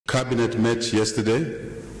Cabinet met yesterday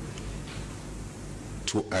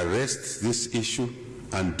to arrest this issue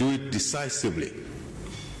and do it decisively.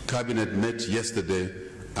 Cabinet met yesterday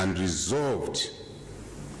and resolved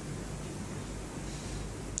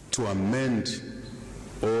to amend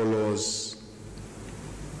all laws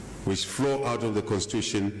which flow out of the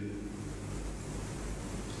Constitution,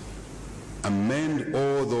 amend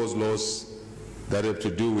all those laws that have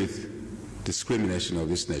to do with discrimination of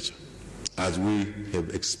this nature, as we have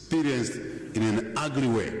experienced in an ugly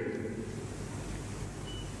way,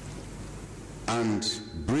 and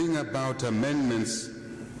bring about amendments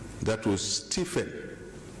that will stiffen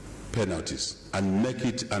penalties and make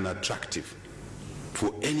it unattractive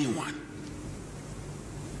for anyone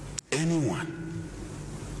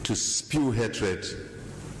to spew hatred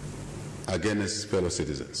against fellow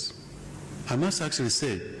citizens. I must actually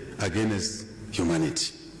say, against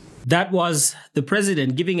humanity. That was the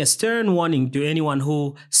president giving a stern warning to anyone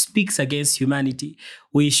who speaks against humanity.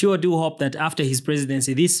 We sure do hope that after his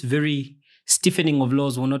presidency, this very stiffening of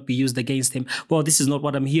laws will not be used against him. Well, this is not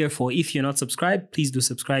what I'm here for. If you're not subscribed, please do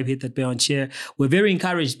subscribe, hit that bell and share. We're very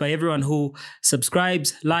encouraged by everyone who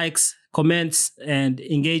subscribes, likes, comments, and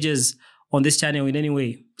engages on this channel in any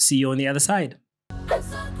way. See you on the other side.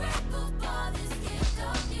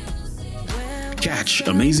 Catch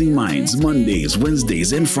Amazing Minds Mondays,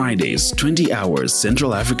 Wednesdays, and Fridays, 20 hours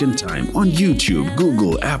Central African Time on YouTube,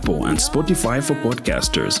 Google, Apple, and Spotify for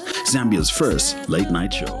podcasters. Zambia's first late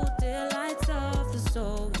night show.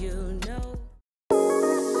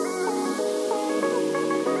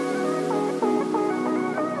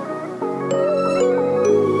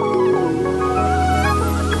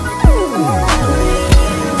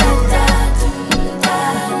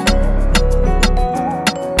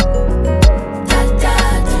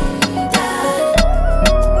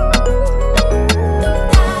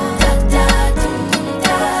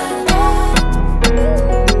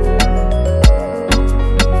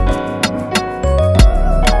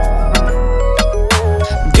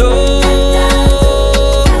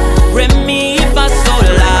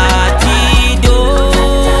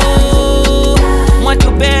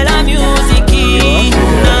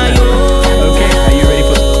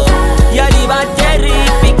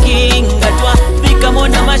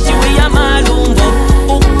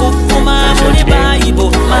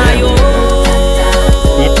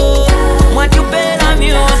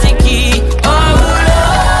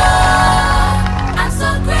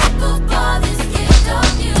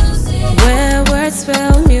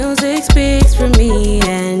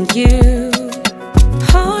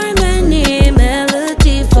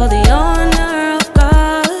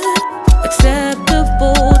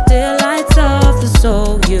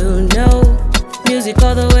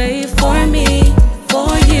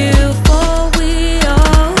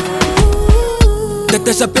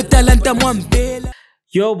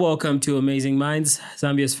 You're welcome to Amazing Minds,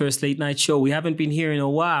 Zambia's first late night show. We haven't been here in a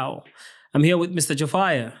while. I'm here with Mr.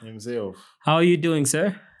 Jofaya. Himself. How are you doing,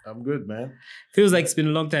 sir? I'm good, man. Feels like it's been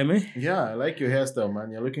a long time, eh? Yeah, I like your hairstyle,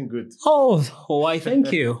 man. You're looking good. Oh, why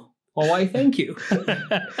thank you. Why thank you.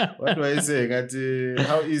 What were you saying?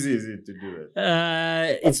 How easy is it to do it?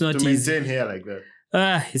 It's not to easy. To maintain hair like that?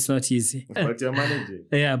 It's not easy. But you're managing.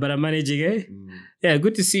 Yeah, but I'm managing, eh? Yeah,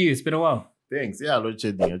 good to see you. It's been a while. Thanks. Yeah, load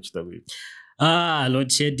shedding.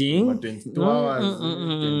 Load shedding. 22 hours,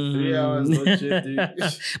 23 hours, load shedding.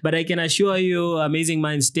 But I can assure you, Amazing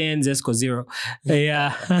Minds stands Zesco 0.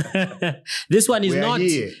 Yeah. This one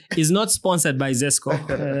is not sponsored by Zesco.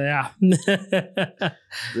 Yeah.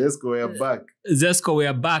 Zesco, we are back. Zesco, we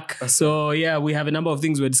are back. So yeah, we have a number of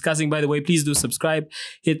things we're discussing. By the way, please do subscribe,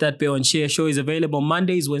 hit that bell and share. Show is available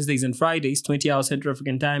Mondays, Wednesdays, and Fridays, 20 hours Central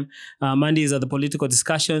African Time. Mondays are the political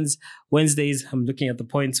discussions. Wednesdays, I'm looking at the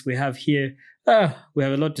points we have here. We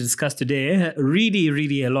have a lot to discuss today. Eh?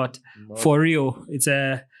 Really a lot. For real. It's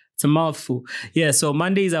a mouthful. Yeah, so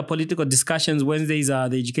Mondays are political discussions. Wednesdays are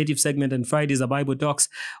the educative segment, and Fridays are Bible talks.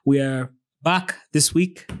 We are back this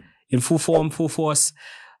week in full form, full force.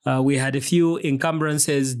 We had a few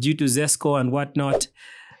encumbrances due to Zesco and whatnot.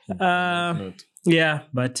 Yeah,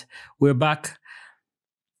 but we're back.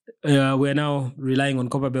 We're now relying on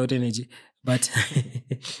copper belt energy. But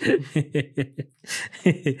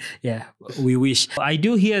yeah, we wish. I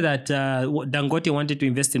do hear that Dangote wanted to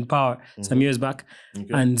invest in power some years back,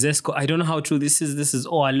 and Zesco. I don't know how true this is. This is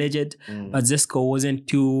all alleged, but Zesco wasn't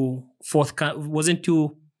too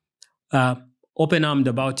open-armed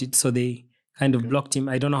about it, so they kind of blocked him.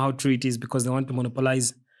 I don't know how true it is because they want to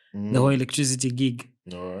monopolize the whole electricity gig.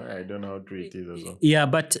 No, I don't know how true it is as well. Yeah,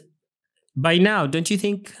 but by now, don't you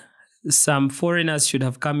think some foreigners should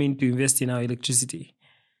have come in to invest in our electricity?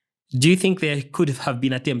 Do you think there could have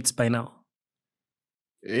been attempts by now?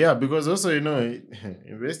 Yeah, because also,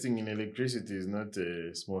 investing in electricity is not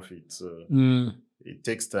a small feat. So it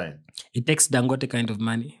takes time. It takes Dangote kind of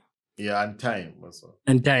money. Yeah, and time also.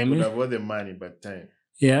 And time. You could have all the money, but time.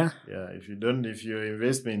 Yeah. Yeah. If your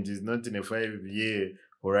investment is not in a 5-year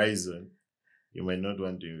horizon, you might not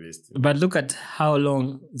want to invest. But look at how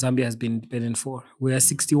long Zambia has been independent for. We are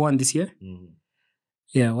 61 this year. Mm-hmm.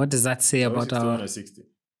 Yeah. What does that say about 61 our... or 60?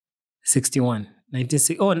 61.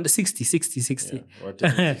 1960. Oh, 60. Yeah,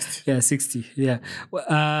 whatever, 60. Yeah, 60.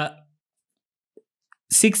 Yeah.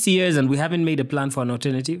 60 years and we haven't made a plan for an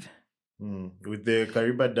alternative. With the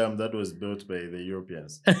Kariba Dam that was built by the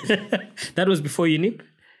Europeans. That was before UNIP?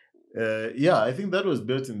 Yeah, I think that was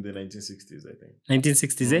built in the 1960s, I think.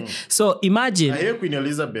 1960s, eh? So imagine... I hear Queen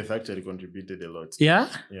Elizabeth actually contributed a lot. Yeah?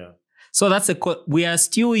 Yeah. So we are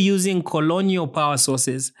still using colonial power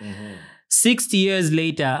sources. 60 years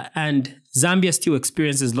later, and Zambia still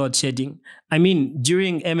experiences load shedding. I mean,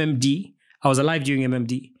 during MMD, I was alive during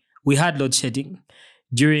MMD, we had load shedding.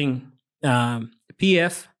 During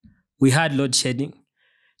PF, we had load shedding.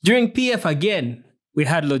 During PF again, we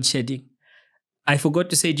had load shedding. I forgot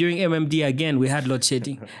to say during MMD again, we had load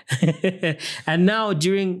shedding. And now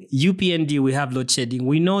during UPND, we have load shedding.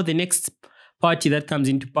 We know the next party that comes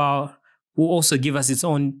into power will also give us its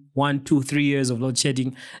own 1, 2, 3 years of load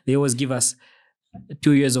shedding. They always give us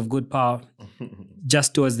 2 years of good power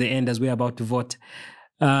just towards the end as we're about to vote.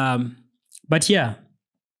 But yeah,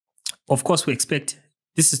 of course, we expect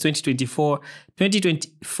this is 2024,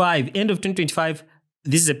 2025, end of 2025.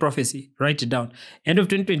 This is a prophecy. Write it down. End of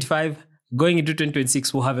 2025, going into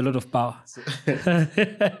 2026, we'll have a lot of power.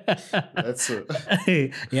 That's so.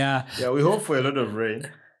 Yeah. Yeah, we hope for a lot of rain.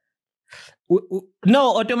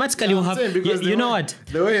 No, automatically we'll have... You know what?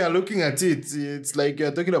 The way you're looking at it, it's like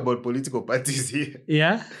you're talking about political parties here.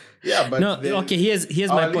 Yeah? Yeah, but... No, okay, here's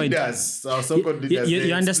my point. Leaders, our so-called leaders,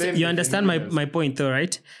 you understand my point though,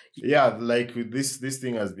 right? Yeah, like this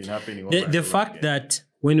thing has been happening. The fact that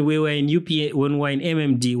when we were in UPA, when we were in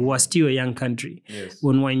MMD, we were still a young country. Yes.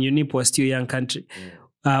 When we were in UNIP, we were still a young country.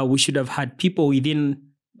 We should have had people within,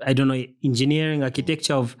 I don't know, engineering,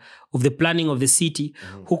 architecture of the planning of the city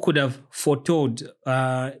who could have foretold.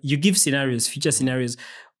 You give scenarios, future scenarios.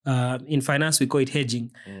 In finance, we call it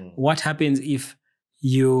hedging. What happens if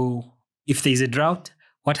there's a drought?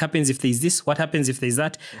 What happens if there's this? What happens if there's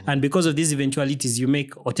that? And because of these eventualities, you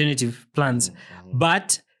make alternative plans.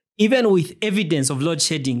 But even with evidence of load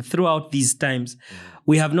shedding throughout these times,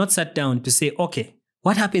 we have not sat down to say, okay,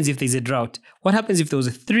 what happens if there's a drought? What happens if there was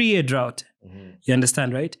a 3-year drought? You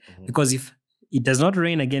understand, right? Because if it does not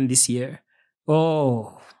rain again this year, you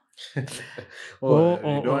don't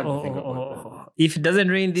want to think about that. If it doesn't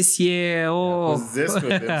rain this year, Zesco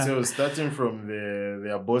themselves, starting from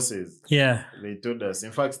their bosses, they told us,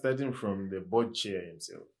 in fact, starting from the board chair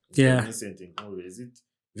himself, Vincent Nkove, is it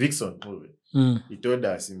Vixon Nkove? He told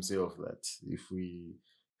us himself that if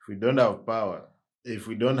we don't have power, if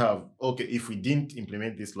we didn't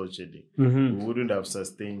implement this load shedding, we wouldn't have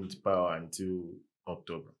sustained power until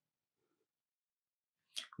October.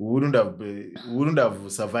 We wouldn't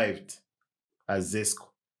have survived as Zesco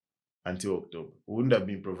until October. We wouldn't have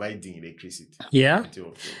been providing electricity until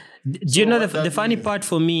October. Do you know the funny part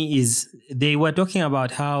for me is they were talking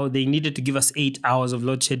about how they needed to give us 8 hours of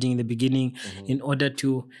load shedding in the beginning in order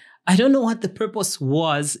to, I don't know what the purpose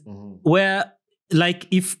was, where like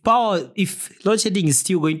if load shedding is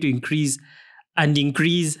still going to increase,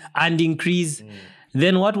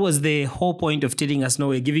 then what was the whole point of telling us, no,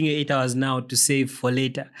 we're giving you 8 hours now to save for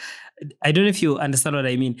later? I don't know if you understand what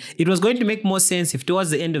I mean. It was going to make more sense if towards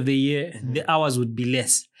the end of the year, the hours would be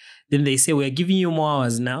less. Then they say, we're giving you more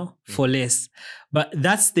hours now for less. But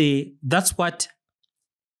that's what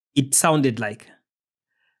it sounded like.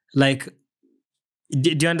 Like,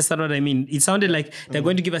 do you understand what I mean? It sounded like they're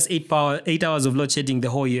going to give us 8 hours of load shedding the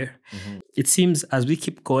whole year. It seems as we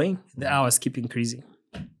keep going, the hours keep increasing.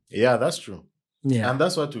 Yeah, that's true. Yeah. And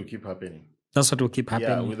that's what will keep happening. That's what will keep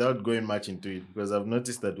happening. Yeah, without going much into it, because I've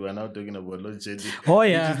noticed that we're now talking about load shedding. Oh,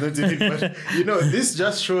 yeah. Which is not even, but, this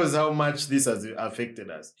just shows how much this has affected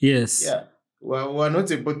us. Yes. Yeah. We're not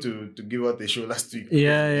able to give out the show last week.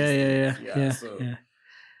 Yeah.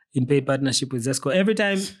 In paid partnership with Zesco. Every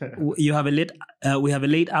time you have we have a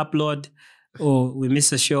late upload or we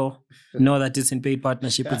miss a show, know that it's in paid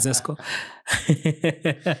partnership with Zesco.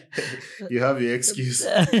 You have your excuse.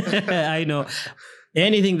 I know.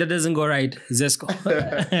 Anything that doesn't go right, Zesco.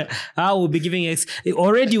 I will be giving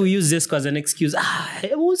already we use Zesco as an excuse.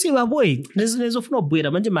 We'll see my boy. There's of no boy.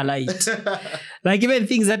 Like even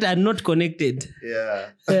things that are not connected.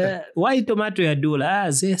 Yeah. Why tomato ya dola?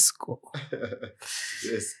 Zesco.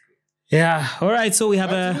 Yes. Yeah. All right. So we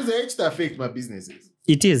have Does the H affect my businesses?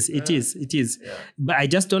 It is. Yeah. But I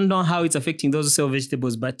just don't know how it's affecting those who sell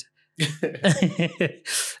vegetables, but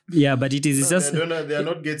yeah, but it is. It's just they are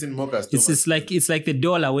not getting more customers. It's like the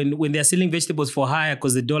dollar when they're selling vegetables for higher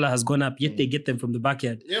because the dollar has gone up, yet they get them from the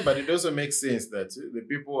backyard. Yeah, but it also makes sense that the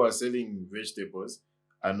people who are selling vegetables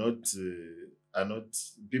are not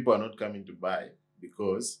people are not coming to buy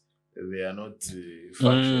because they are not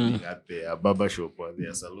functioning at their barber shop or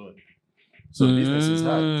their salon. So business is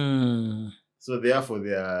hard. So therefore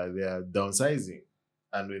they are downsizing,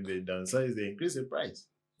 and when they downsize, they increase the price.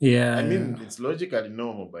 Yeah, I mean it's logically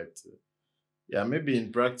normal, but yeah, maybe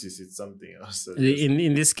in practice it's something else.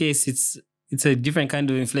 In this case, it's a different kind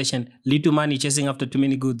of inflation. Little money chasing after too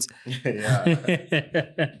many goods. Yeah.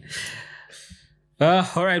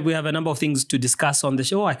 All right, we have a number of things to discuss on the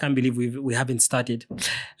show. I can't believe we haven't started. We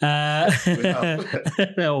have.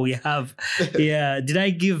 No, we have. Yeah, did I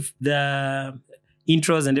give the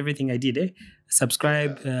intros and everything I did?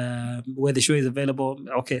 Subscribe, where the show is available.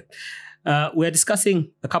 Okay. We're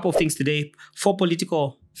discussing a couple of things today. Four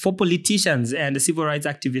politicians and a civil rights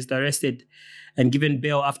activist arrested and given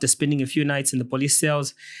bail after spending a few nights in the police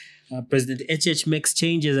cells. President HH makes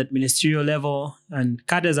changes at ministerial level, and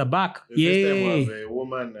cadres are back. Yay! First time we have a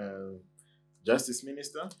woman justice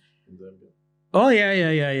minister in Zambia. Oh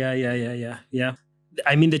yeah.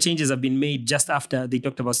 I mean, the changes have been made just after they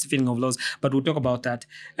talked about stiffening of laws, but we'll talk about that.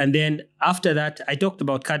 And then after that, I talked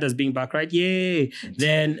about cadres being back, right? Yay!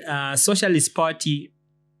 Then Socialist Party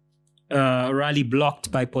rally blocked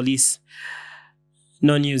by police.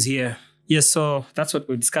 No news here. Yes, so that's what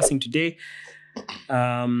we're discussing today.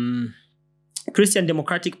 Christian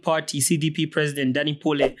Democratic Party CDP President Danny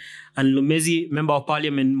Pule and Lumezi Member of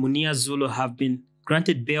Parliament Munia Zulu have been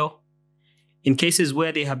granted bail in cases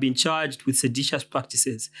where they have been charged with seditious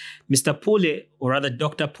practices. Mr. Pule, or rather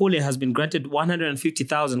Dr. Pule, has been granted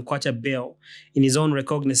 150,000 kwacha bail in his own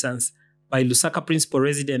recognizance by Lusaka Principal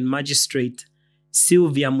Resident Magistrate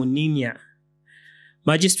Sylvia Muninya.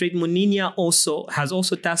 Magistrate Muninya has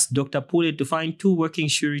also tasked Dr. Pule to find 2 working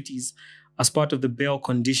sureties as part of the bail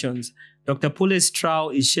conditions. Dr. Pule's trial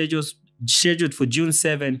is scheduled for June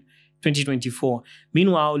 7, 2024.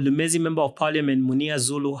 Meanwhile, Lumezi Member of Parliament Munia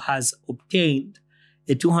Zulu has obtained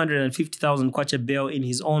a 250,000 kwacha bail in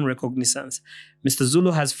his own recognizance. Mr.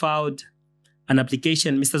 Zulu filed an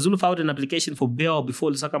application for bail before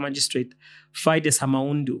Lusaka Magistrate Fides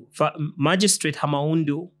Hamaundu. Magistrate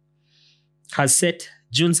Hamaundu has set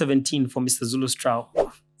June 17 for Mr. Zulu's trial.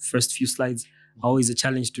 First few slides. Always a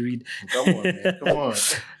challenge to read. Come on, man. Come on.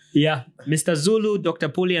 Yeah. Mr. Zulu, Dr.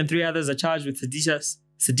 Puli, and 3 others are charged with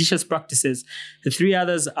seditious practices. The 3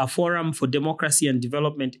 others are Forum for Democracy and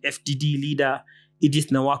Development FDD leader Edith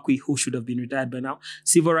Nawakwi, who should have been retired by now,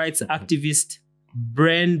 civil rights activist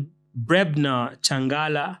Brebna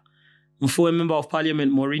Changala, Mfue Member of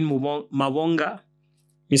Parliament Maureen Mawonga.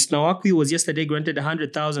 Ms. Nawakwi was yesterday granted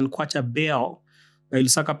 100,000 kwacha bail by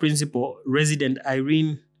Lusaka Principal Resident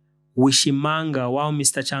Irene Wishimanga, while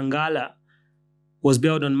Mr. Changala was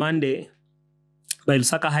bailed on Monday by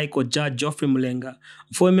Lusaka High Court Judge Geoffrey Mulenga.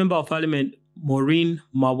 For Member of Parliament Maureen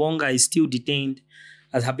Mawonga is still detained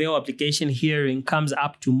as her bail application hearing comes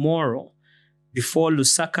up tomorrow before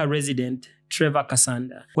Lusaka resident Trevor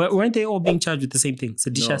Kasanda. Weren't they all being charged with the same thing?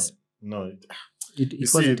 Seditious? No. You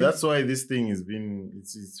see, that's why this thing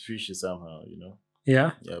it's fishy somehow, you know?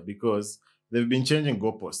 Yeah? Yeah, because they've been changing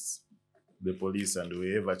goalposts. The police and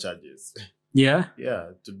whoever charges. Yeah?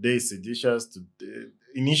 Yeah. Today, seditious.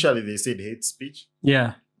 Initially, they said hate speech.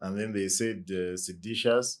 Yeah. And then they said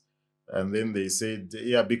seditious. And then they said,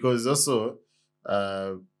 because also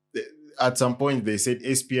at some point they said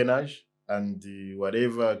espionage and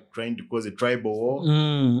whatever, trying to cause a tribal war.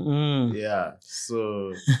 Yeah.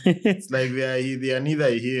 So it's like they are neither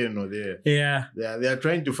here nor there. Yeah. They are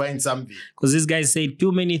trying to find something. Because these guys say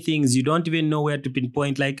too many things. You don't even know where to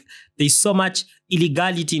pinpoint. Like there's so much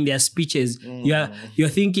illegality in their speeches. You're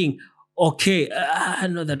thinking, okay,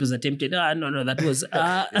 no, that was attempted. No, that was...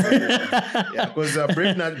 Yeah, because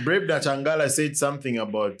Brebna Changala said something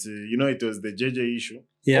about, it was the JJ issue.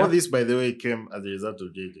 Yeah. All this, by the way, came as a result of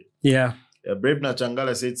JJ. Yeah. Brebna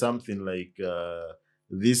Changala said something like,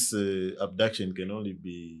 this abduction can only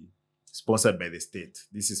be sponsored by the state.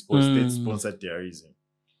 This is state-sponsored terrorism.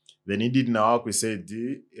 Then Edith Nawakwi said,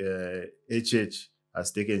 HH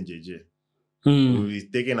has taken JJ. He's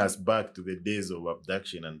taking us back to the days of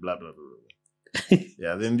abduction and blah, blah, blah.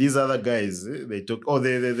 Yeah, then these other guys, they talk. Oh,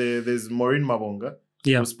 there's Maureen Mabonga,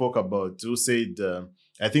 who spoke about, who said,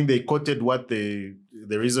 I think they quoted what the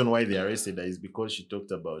reason why they arrested her is because she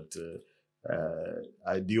talked about,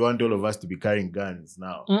 do you want all of us to be carrying guns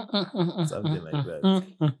now? Something like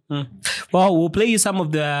that. Well, we'll play you some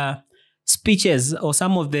of the speeches or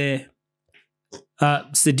some of the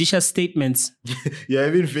seditious statements. You're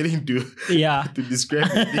even failing to describe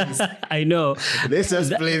the things. I know. Let's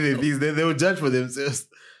just play the things. They will judge for themselves.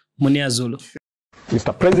 Munia Zulu.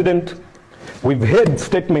 Mr. President, we've heard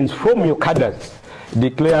statements from your cadres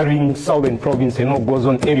declaring Southern Province a no-go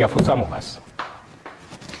zone area for some of us.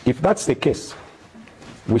 If that's the case,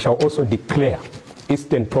 we shall also declare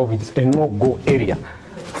Eastern Province a no-go area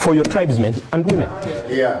for your tribesmen and women.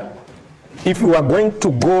 Yeah. If you are going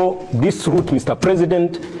to go this route, Mr.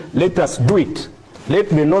 President, let us do it. Let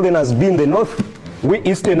the Northerners be in the north, we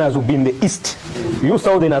Easterners will be in the east, you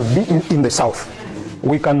Southerners be in the south.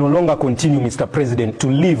 We can no longer continue, Mr. President, to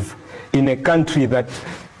live in a country that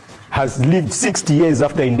has lived 60 years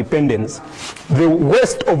after independence. The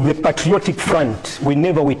west of the Patriotic Front, we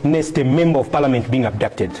never witnessed a member of parliament being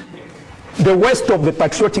abducted. The west of the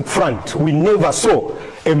Patriotic Front, we never saw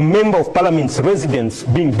a member of parliament's residence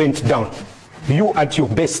being bent down. You at your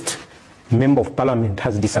best, member of parliament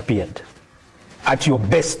has disappeared. At your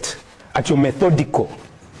best, at your methodical,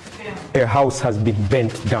 a house has been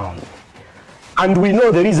bent down. And we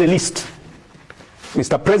know there is a list.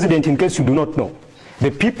 Mr. President, in case you do not know,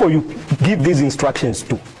 the people you give these instructions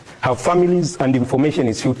to have families and information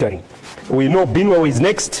is filtering. We know Binwa is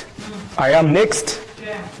next, I am next,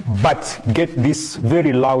 but get this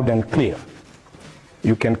very loud and clear.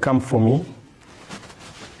 You can come for me,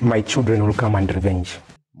 my children will come and revenge.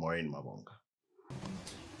 Maureen Mabonga.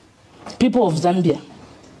 People of Zambia,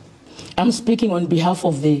 I'm speaking on behalf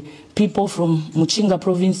of the people from Muchinga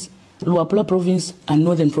Province, Luapula Province, and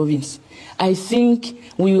Northern Province. I think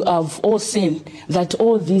we have all seen that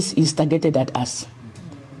all this is targeted at us.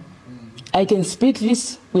 I can speak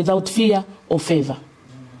this without fear or favor.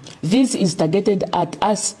 This is targeted at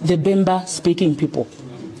us, the Bemba-speaking people.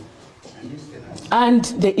 And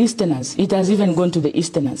the Easterners. It has even gone to the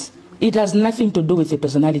Easterners. It has nothing to do with the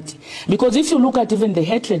personality. Because if you look at even the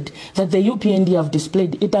hatred that the UPND have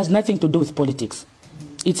displayed, it has nothing to do with politics.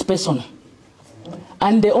 It's personal.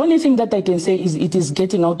 And the only thing that I can say is it is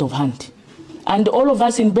getting out of hand. And all of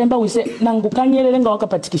us in Bemba, we say, Nangukanyele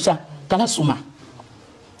wakapatikisha kalasuma.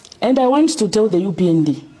 And I want to tell the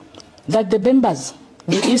UPND that the Bembas,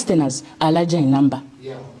 the Easterners, are larger in number.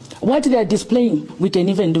 What they are displaying, we can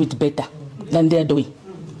even do it better than they are doing.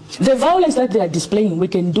 The violence that they are displaying, we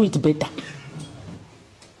can do it better.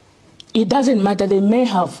 It doesn't matter. They may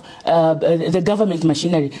have the government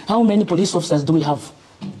machinery. How many police officers do we have?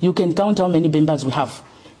 You can count how many Bembas we have.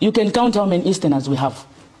 You can count how many Easterners we have.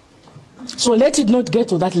 So let it not get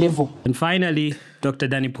to that level. And finally, Dr.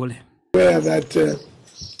 Danny Pole. Where that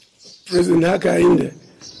President Hakainde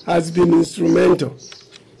has been instrumental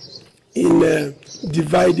in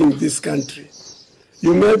dividing this country.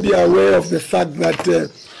 You may be aware of the fact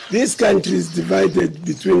that this country is divided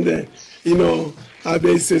between the,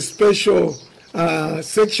 there is a special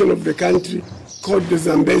section of the country called the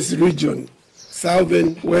Zambezi region,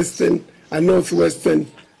 southern, western, and northwestern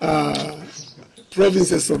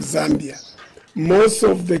provinces of Zambia. Most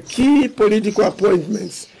of the key political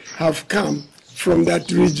appointments have come from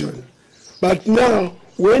that region. But now,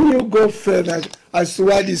 when you go further as to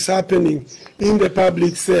what is happening in the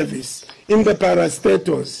public service, in the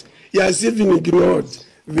parastatals, he has even ignored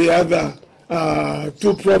the other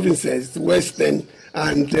two provinces, western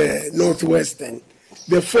and northwestern.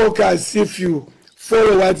 The focus, if you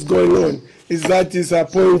follow what's going on, is that he's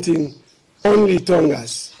appointing only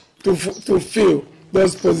Tongas to fill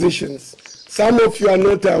those positions. Some of you are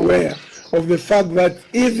not aware of the fact that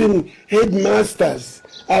even headmasters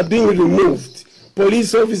are being removed,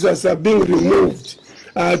 police officers are being removed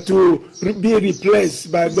to be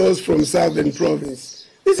replaced by those from Southern Province.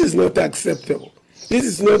 This is not acceptable. This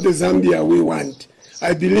is not the Zambia we want.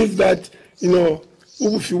 I believe that,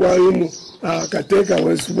 Kateka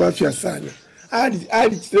was wafya sana.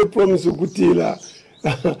 I'd still promise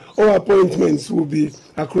all appointments will be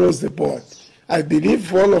across the board. I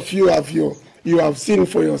believe all of you have seen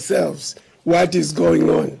for yourselves what is going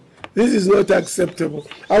on. This is not acceptable.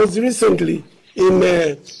 I was recently in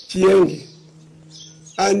Chienge.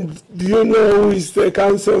 And do you know who is the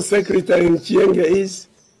council secretary in Chienge is?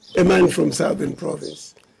 A man from Southern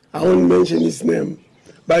Province. I won't mention his name,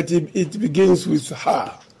 but it begins with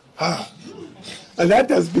ha. And that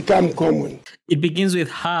has become common. It begins with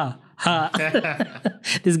ha.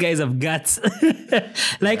 These guys have guts.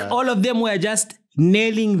 All of them were just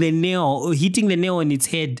nailing the nail, or hitting the nail on its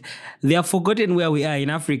head. They have forgotten where we are in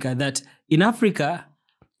Africa, that in Africa,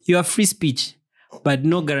 you have free speech, but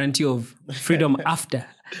no guarantee of freedom after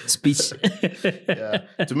speech.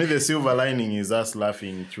 To me, the silver lining is us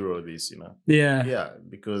laughing through all this, Yeah,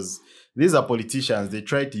 because these are politicians. They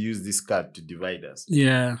try to use this card to divide us.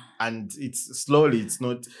 Yeah, and it's slowly,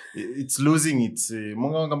 it's losing its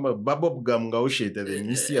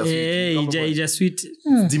sweet,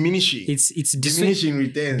 diminishing. It's diminishing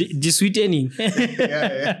returns. Disweetening.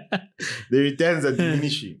 The returns are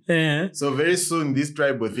diminishing. So very soon, this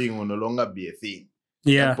tribal thing will no longer be a thing.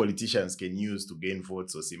 That politicians can use to gain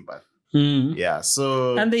votes or sympathy.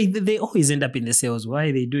 So and they always end up in the cells.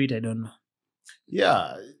 Why they do it, I don't know.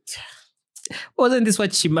 Wasn't this what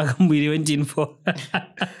Chimagamwiri went in for?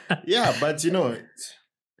 But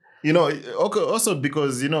also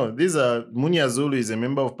because these are Munya Zulu is a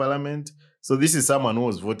member of parliament, so this is someone who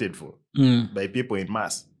was voted for by people in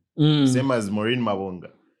mass, same as Maureen Mabonga.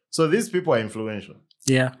 So these people are influential.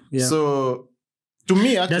 So to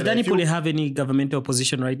me, actually, does Danny Pule have any governmental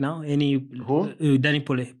position right now? Any Danny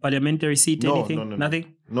Pule parliamentary seat? Anything? No.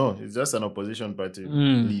 Nothing. No, it's just an opposition party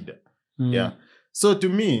leader. So to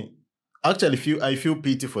me, actually, I feel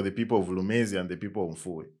pity for the people of Lumezi and the people of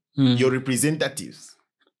Mfuwe. Your representatives.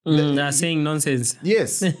 They're saying nonsense.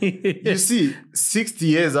 Yes. You see, 60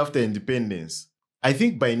 years after independence, I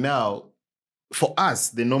think by now, for us,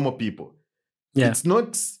 the normal people, it's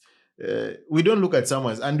not... we don't look at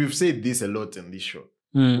someone's, and we've said this a lot in this show.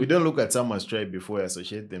 We don't look at someone's tribe before we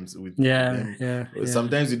associate them with them.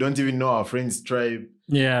 Sometimes we don't even know our friend's tribe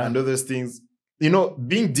and all those things.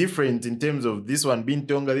 Being different in terms of this one being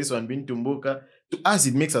Tonga, this one being Tumbuka, to us,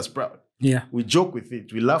 it makes us proud. We joke with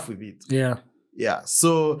it. We laugh with it.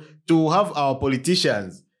 So to have our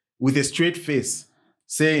politicians with a straight face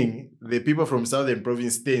saying the people from Southern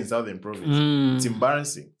Province stay in Southern Province, it's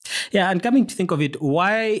embarrassing. And coming to think of it,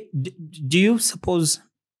 why do you suppose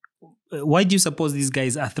these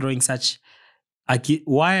guys are throwing such...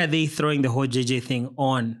 Why are they throwing the whole JJ thing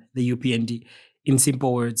on the UPND, in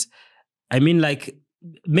simple words? I mean,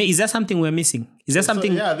 is there something we're missing? Is there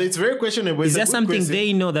something... it's very questionable. Is there something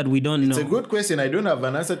they know that we don't know? It's a good question. I don't have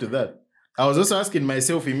an answer to that. I was also asking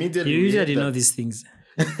myself immediately... You usually know these things.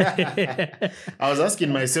 I was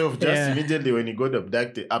asking myself immediately when he got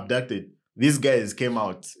abducted, these guys came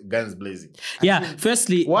out guns blazing.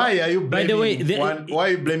 Firstly... Why are you blaming why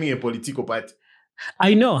are you blaming a political party?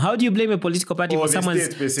 I know. How do you blame a political party for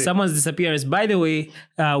someone's disappearance? By the way,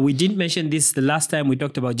 we didn't mention this the last time we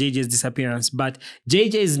talked about JJ's disappearance, but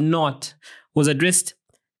JJ's note was addressed,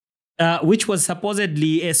 which was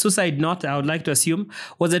supposedly a suicide note, I would like to assume,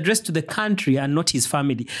 was addressed to the country and not his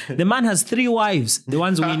family. The man has 3 wives, the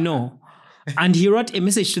ones we know, and he wrote a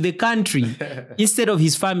message to the country instead of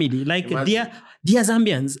his family. Dear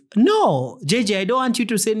Zambians, no, JJ, I don't want you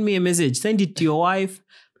to send me a message. Send it to your wife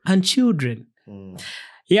and children.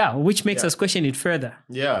 Which makes us question it further.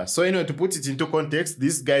 So, to put it into context,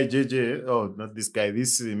 this guy,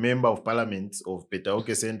 this member of parliament of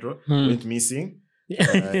Petaoke Central went missing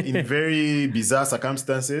in very bizarre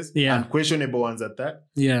circumstances and questionable ones at that.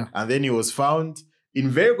 And then he was found in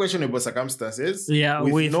very questionable circumstances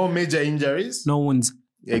with no major injuries. No wounds.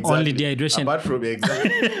 Exactly. Only dehydration. Apart from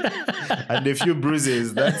and a few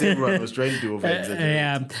bruises that everyone was trying to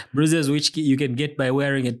over-exaggerate. Bruises which you can get by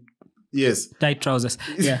wearing it. Tight trousers.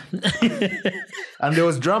 And there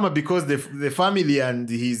was drama because the family and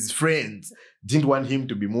his friends didn't want him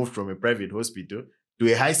to be moved from a private hospital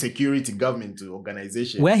to a high security government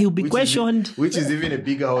organization. Where he'll be questioned. Which is even a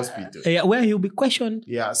bigger hospital. Where he'll be questioned.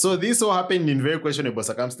 So this all happened in very questionable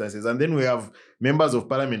circumstances. And then we have members of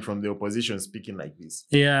parliament from the opposition speaking like this.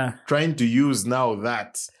 Trying to use now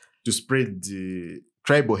that to spread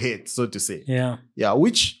tribal hate, so to say.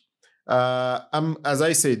 Which... as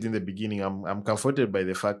I said in the beginning, I'm comforted by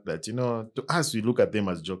the fact that, to us, we look at them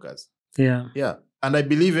as jokers. And I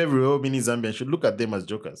believe every mini Zambian should look at them as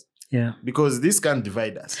jokers. Because this can't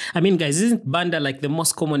divide us. I mean, guys, isn't Banda like the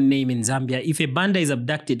most common name in Zambia? If a Banda is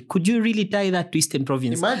abducted, could you really tie that to Eastern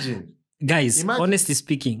Province? Imagine. Guys, honestly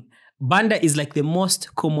speaking, Banda is like the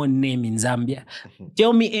most common name in Zambia.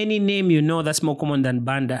 Tell me any name that's more common than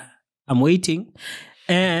Banda. I'm waiting.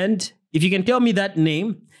 And if you can tell me that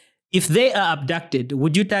name, if they are abducted,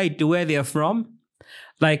 would you tie it to where they are from?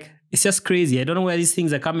 It's just crazy. I don't know where these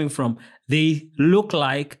things are coming from. They look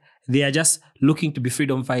like they are just looking to be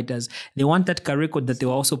freedom fighters. They want that car record that they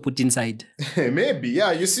were also put inside. Maybe,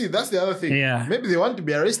 you see, that's the other thing. Maybe they want to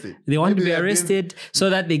be arrested. They want to be arrested so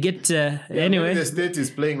that they get... anyway. The state is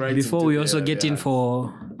playing right before we also get in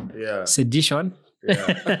for sedition.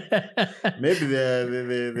 Maybe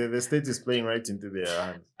the state is playing right into their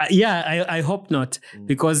hands. I hope not,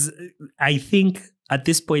 because I think at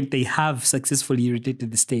this point they have successfully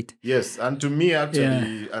irritated the state. Yes, and to me,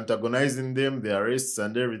 actually, antagonizing them, the arrests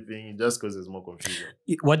and everything, just causes more confusion.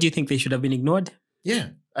 What do you think? They should have been ignored? Yeah,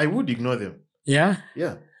 I would ignore them. Yeah?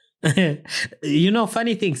 Yeah.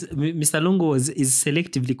 Funny things, Mr. Lungu is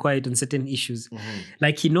selectively quiet on certain issues.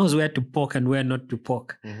 Like he knows where to poke and where not to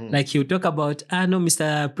poke. Like he'll talk about, no,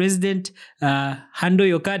 Mr. President, handle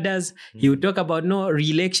your cadres. He'll talk about no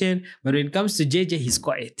re-election, but when it comes to JJ, he's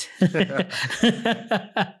quiet. Oh,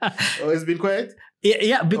 he's been quiet?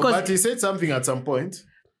 Yeah, because... but he said something at some point.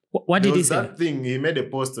 What did he say? That thing, he made a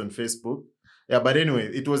post on Facebook. Yeah, but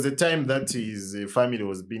anyway, it was the time that his family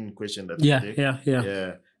was being questioned. Yeah.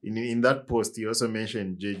 In that post, he also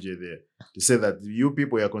mentioned JJ there to say that you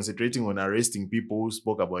people are concentrating on arresting people who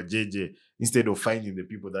spoke about JJ instead of finding the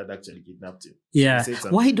people that actually kidnapped him. Yeah.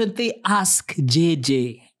 Why don't they ask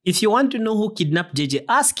JJ? If you want to know who kidnapped JJ,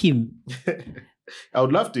 ask him. I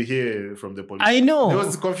would love to hear from the police. I know. There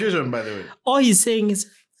was confusion, by the way. All he's saying is,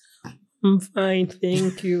 I'm fine,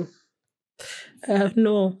 thank you.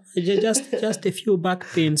 No, just a few back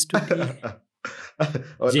pains today.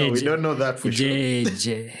 Oh, no, we don't know that for sure.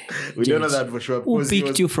 JJ. We don't know that for sure. Who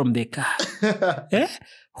picked you from the car?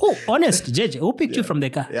 Who? Honest, JJ, who picked you from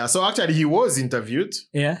the car? Yeah, so actually he was interviewed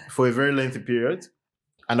for a very lengthy period.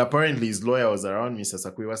 And apparently his lawyer was around, Mr.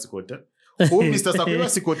 Sakwiwa Sikota. Who Mr. Sakwiwa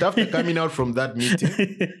Sikota, after coming out from that meeting,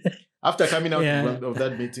 of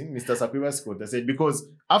that meeting, Mr. Sakwiwa Sikota said, because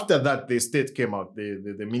after that, the state came out,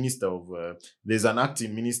 the minister of, there's an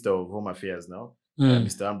acting minister of Home Affairs now,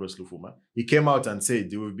 Mr. Ambrose Lufuma. He came out and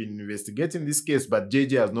said, we've been investigating this case, but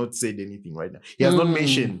JJ has not said anything right now. He has not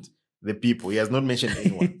mentioned the people. He has not mentioned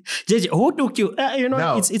anyone. JJ, who took you?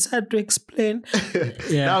 Now, it's hard to explain.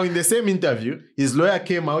 Now, in the same interview, his lawyer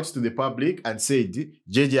came out to the public and said,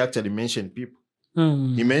 JJ actually mentioned people.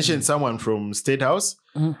 He mentioned someone from State House,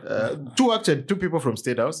 two people from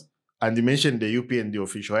State House, and he mentioned the UPND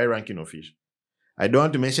official, high-ranking official. I don't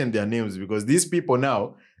want to mention their names because these people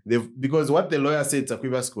now, because what the lawyer said,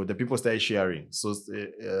 Sakwiwa Scott, the people started sharing. So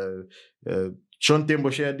Sean Tembo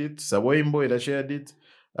shared it, Sawoimbo shared it.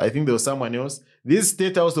 I think there was someone else. These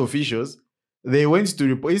State House officials, they went to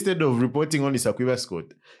report, instead of reporting only Sakwiwa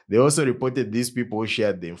Scott, they also reported these people who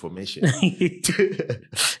shared the information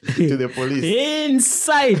to the police.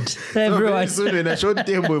 Inside everyone. So very soon when I showed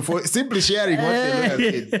Tembo for simply sharing what the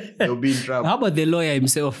lawyer said, they'll be in trouble. How about the lawyer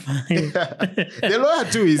himself? The lawyer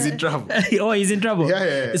too is in trouble. Oh, he's in trouble?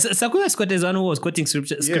 Yeah. Sakwiwa Scott is one who was quoting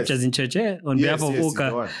scriptures in church on behalf of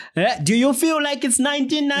Oka. Do you feel like it's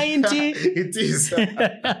 1990? It is.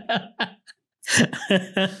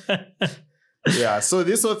 Yeah, so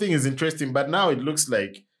this whole thing is interesting, but now it looks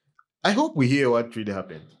like, I hope we hear what really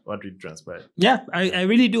happened, what really transpired. Yeah, I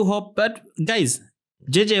really do hope. But guys,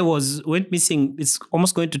 JJ went missing. It's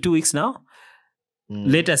almost going to 2 weeks now.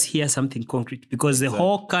 Let us hear something concrete, because the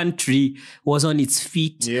whole country was on its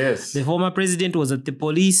feet. Yes. The former president was at the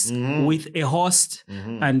police with a host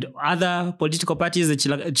and other political parties, the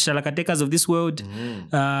Chalakatekas of this world,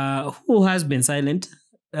 who has been silent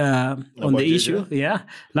on the issue. Yeah.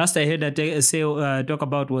 Last I heard that talk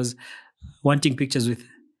about was wanting pictures with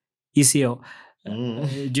ECL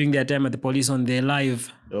during their time at the police on their live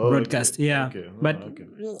broadcast. Okay. Yeah. Okay. But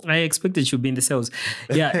I expected she'd be in the cells.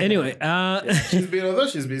 Yeah. Anyway. Although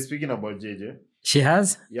she's been speaking about JJ. She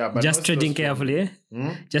has? Yeah. But just treading carefully,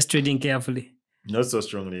 Just treading carefully. Not so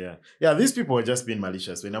strongly, yeah. Yeah, these people were just being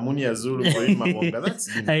malicious. When Amuni Zulu,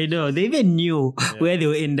 I know. They even knew where they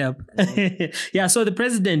would end up. Yeah, so the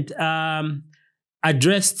president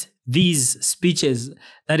addressed these speeches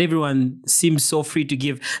that everyone seems so free to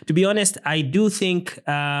give. To be honest, I do think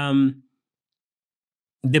the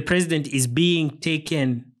president is being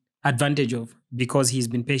taken advantage of because he's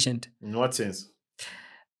been patient. In what sense?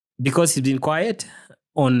 Because he's been quiet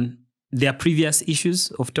on their previous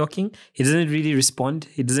issues of talking. He doesn't really respond.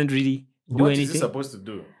 He doesn't really do anything. What is he supposed to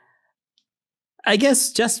do? I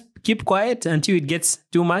guess just keep quiet until it gets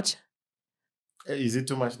too much. Is it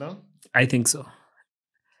too much now? I think so.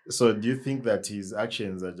 So do you think that his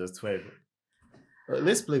actions are justified?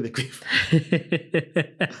 Let's play the clip.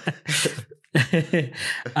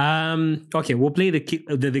 Okay, we'll play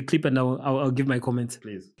the clip and I'll give my comments.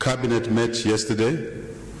 Please. Cabinet met yesterday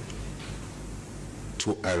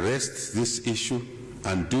to arrest this issue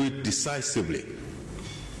and do it decisively.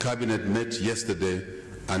 Cabinet met yesterday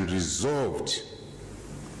and resolved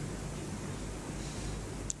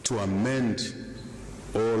to amend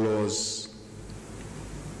all laws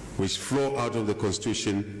which flow out of the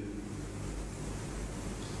Constitution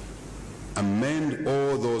amend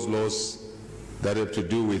all those laws that have to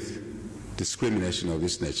do with discrimination of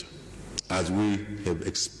this nature, as we have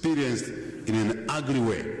experienced in an ugly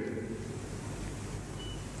way,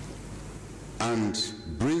 and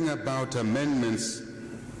bring about amendments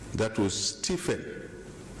that will stiffen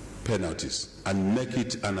penalties and make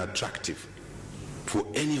it unattractive for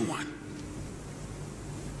anyone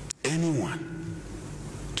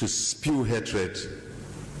to spew hatred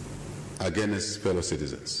against fellow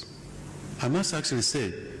citizens. I must actually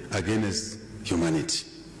say, against humanity.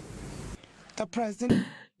 The president.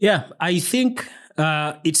 Yeah, I think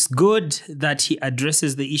it's good that he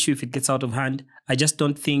addresses the issue if it gets out of hand. I just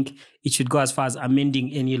don't think it should go as far as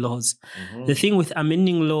amending any laws. The thing with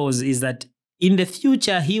amending laws is that in the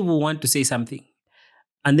future, he will want to say something.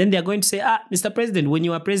 And then they're going to say, Mr. President, when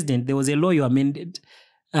you were president, there was a law you amended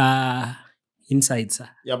inside, sir.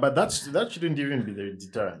 Yeah, but that shouldn't even be the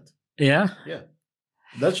deterrent. Yeah? Yeah.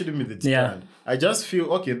 That shouldn't be the deterrent. Yeah. I just feel,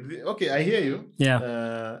 okay, I hear you.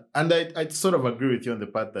 Yeah. And I sort of agree with you on the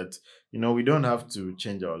part that, we don't have to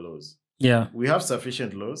change our laws. Yeah. We have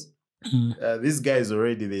sufficient laws. These guys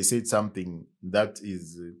already, they said something that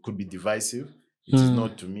could be divisive. It is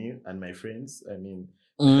not to me and my friends. I mean,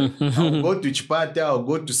 I'll go to Chipata, I'll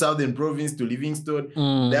go to Southern Province, to Livingstone.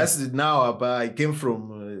 That's now, I came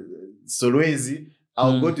from Solwezi.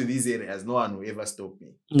 I'll go to these areas. No one will ever stop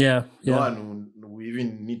me. Yeah. No one will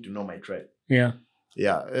even need to know my tribe. Yeah.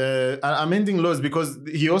 Yeah. Amending laws, because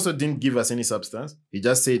he also didn't give us any substance. He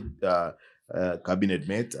just said cabinet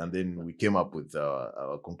met, and then we came up with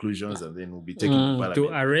our conclusions, and then we'll be taking to Parliament. To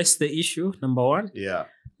arrest the issue, number one. Yeah.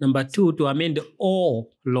 Number two, to amend all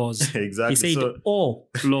laws. Exactly. He said all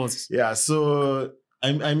laws. Yeah. So,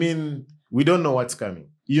 I mean, we don't know what's coming.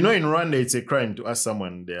 In Rwanda, it's a crime to ask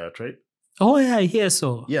someone their tribe. Oh, yeah, I hear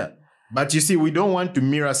so. Yeah. But you see, we don't want to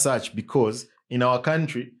mirror such, because in our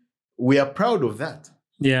country, we are proud of that.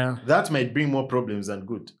 Yeah. That might bring more problems than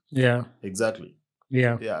good. Yeah. Exactly.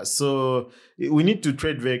 Yeah. Yeah. So we need to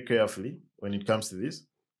tread very carefully when it comes to this.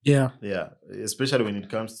 Yeah. Yeah. Especially when it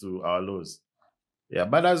comes to our laws. Yeah.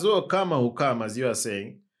 But as well, karma will come, as you are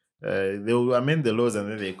saying, they will amend the laws and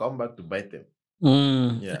then they come back to bite them.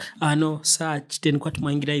 Yeah. I know, such then quite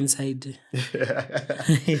mangira inside.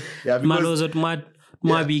 Yeah, because,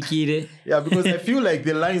 yeah, because I feel like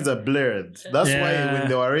the lines are blurred. That's why when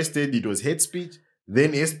they were arrested, it was hate speech,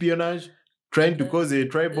 then espionage, trying to cause a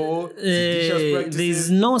tribal seditious practices. There's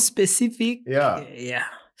no specific. Yeah. Yeah.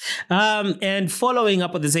 And following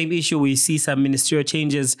up on the same issue, we see some ministerial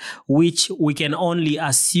changes, which we can only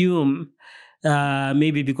assume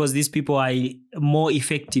maybe because these people are more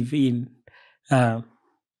effective in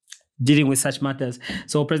dealing with such matters.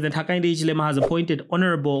 So President Hakainde Hichilema has appointed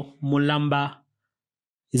Honorable Mulamba,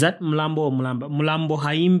 is that Mulambo or Mulamba? Mulambo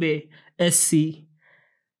Haimbe, SC,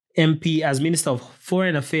 MP as Minister of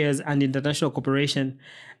Foreign Affairs and International Cooperation,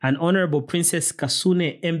 and Honorable Princess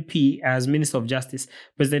Kasune, MP as Minister of Justice.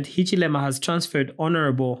 President Hichilema has transferred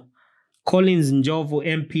Honorable Collins Njovu,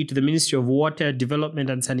 MP to the Ministry of Water, Development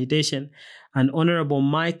and Sanitation, and Honorable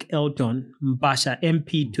Mike Elton Mbasha,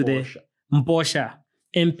 MP to the Mbosha,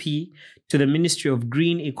 MP to the Ministry of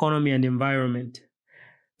Green Economy and Environment.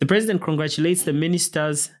 The President congratulates the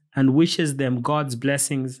ministers and wishes them God's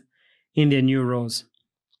blessings in their new roles.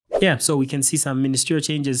 Yeah, so we can see some ministerial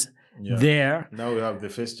changes there. Now we have the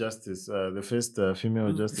first justice, the first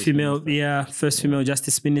female justice minister. Yeah, first female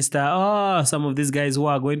justice minister. Oh, some of these guys who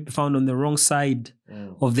are going to be found on the wrong side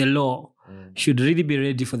of the law should really be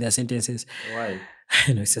ready for their sentences. Why?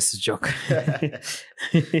 No, it's just a joke. Okay.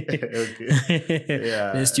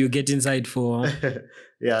 Yeah. Lest you get inside for...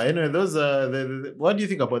 Yeah, anyway, those are what do you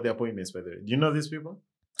think about the appointments, by the way? Do you know these people?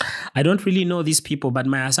 I don't really know these people, but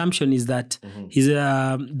my assumption is that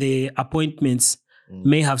the appointments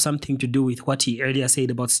may have something to do with what he earlier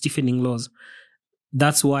said about stiffening laws.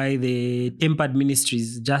 That's why the tempered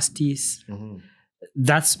ministries, justice,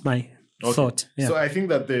 that's my thought. Yeah. So I think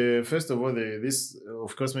that first of all, this,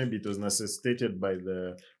 of course, maybe it was necessitated by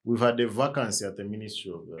we've had a vacancy at the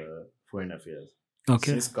Ministry of Foreign Affairs.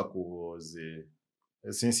 Okay. Since Kaku was,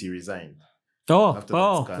 since he resigned.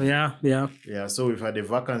 Yeah. Yeah, so we've had a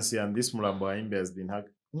vacancy, and this Mulambo Haimbe has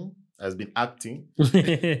been acting.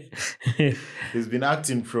 He's been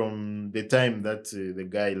acting from the time that the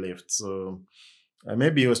guy left. So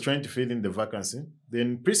maybe he was trying to fill in the vacancy.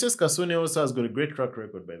 Then Princess Kasune also has got a great track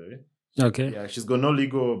record, by the way. Okay. Yeah, she's got no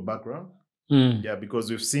legal background. Yeah, because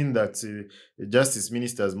we've seen that justice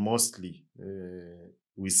ministers mostly,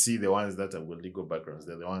 we see the ones that have got legal backgrounds.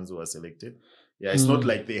 They're the ones who are selected. Yeah, it's not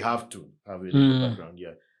like they have to have a legal background.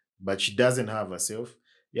 Yeah, but she doesn't have herself.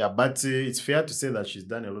 Yeah, but it's fair to say that she's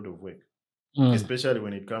done a lot of work. especially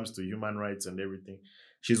when it comes to human rights and everything.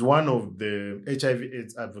 She's one of the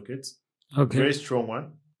HIV/AIDS advocates. Okay. Very strong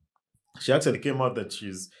one. She actually came out that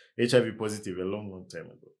she's HIV positive a long time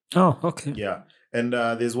ago. Oh, okay. Yeah. And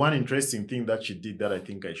there's one interesting thing that she did that I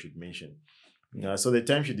think I should mention. So the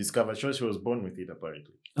time she discovered, she was born with it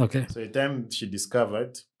apparently. Okay. So the time she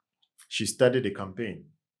discovered, she started a campaign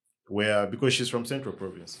where, because she's from Central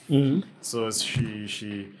Province, so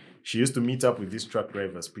she used to meet up with these truck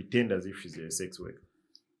drivers, pretend as if she's a sex worker.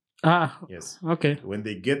 Ah, yes. Okay. When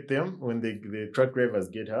they get them, when the truck drivers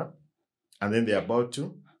get her, and then they're about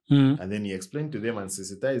to, and then he explained to them and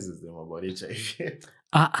sensitizes them about HIV.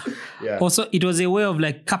 Yeah. Also, it was a way of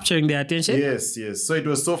like capturing their attention. Yes. So it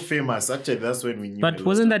was so famous. Actually, that's when we knew. But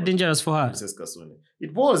wasn't that dangerous for her? Princess Kasone.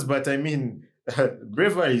 It was, but I mean,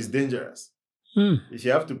 bravery is dangerous. If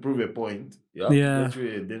you have to prove a point, you have to go through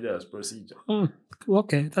a dangerous procedure.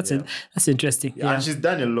 Okay, that's it. That's interesting. Yeah, and she's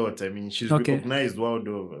done a lot. I mean, she's recognized world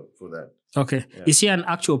over for that. Okay. Yeah. Is she an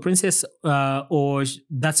actual princess or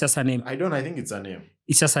that's just her name? I think it's her name.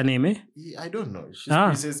 It's just her name, eh? I don't know. She's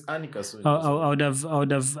Princess Annika Kasone. I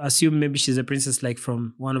would have assumed maybe she's a princess like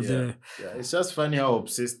from one of the... Yeah, it's just funny how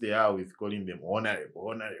obsessed they are with calling them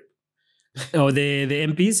honorable. Oh, the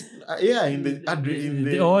MPs? In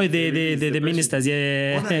the ministers,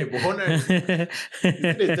 Honorable. Is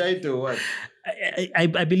it the title what?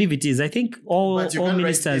 I believe it is. I think all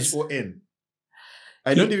ministers. H-O-N.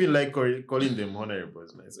 I don't even like calling them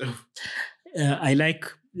honorables myself. I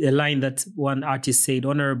like a line that one artist said,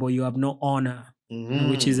 "Honorable, you have no honor,"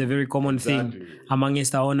 which is a very common thing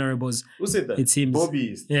amongst our honorables. Who said that? It seems.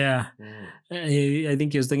 Bobby. Yeah. I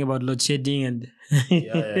think he was talking about load shedding and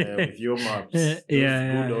with your maps.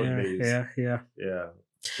 Yeah.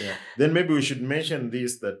 Then maybe we should mention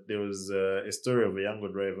this, that there was a story of a younger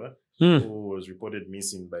driver who was reported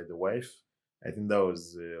missing by the wife. I think that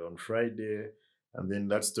was on Friday, and then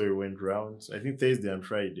that story went round. I think Thursday and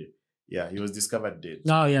Friday. Yeah, he was discovered dead.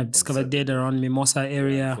 Oh yeah, discovered dead around Mimosa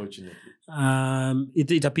area. Unfortunately.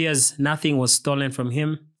 It appears nothing was stolen from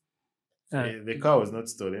him. The car was not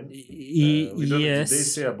stolen. Yes. Did they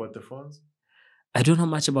say about the phones? I don't know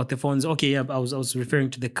much about the phones. Okay, yeah, I was referring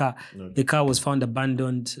to the car. Okay. The car was found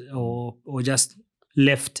abandoned or just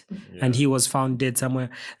left, and he was found dead somewhere.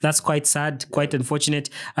 That's quite sad, quite unfortunate.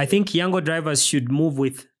 I think younger drivers should move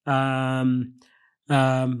with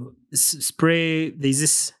spray. There's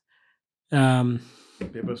this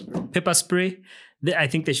pepper spray. I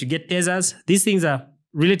think they should get tasers. These things are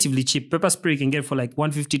relatively cheap. Pepper spray you can get for like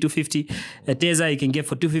 150, 250. A taser you can get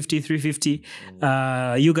for 250, 350.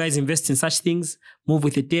 You guys invest in such things. Move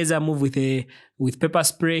with a taser, move with pepper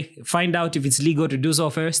spray. Find out if it's legal to do so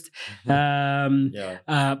first.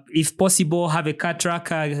 If possible, have a car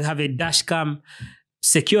tracker, have a dash cam.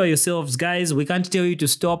 Secure yourselves, guys. We can't tell you to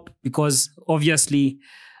stop because obviously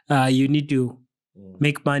you need to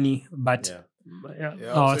make money, but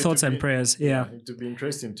our thoughts and prayers. Yeah, it would be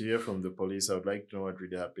interesting to hear from the police. I would like to know what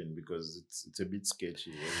really happened because it's a bit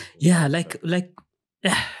sketchy. Yeah,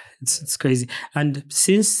 it's crazy. And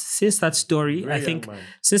since that story,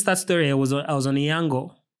 since that story, I was on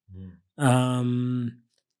Iyango, and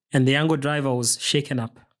the Iyango driver was shaken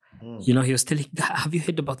up. You know, he was telling, have you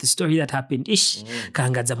heard about the story that happened? It's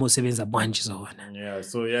going to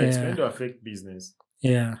affect business.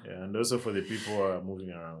 Yeah, and also for the people who are moving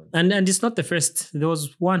around. And it's not the first. There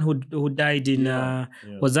was one who died in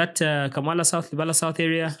was that Kamala South, Libala South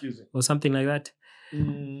area or something like that?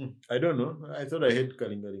 I don't know. I thought I heard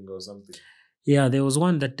Kalingalinga or something. Yeah, there was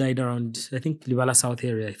one that died around, I think, Libala South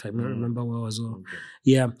area, if I remember well as well. Okay.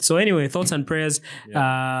 Yeah. So anyway, thoughts and prayers.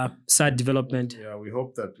 Sad development. Yeah, we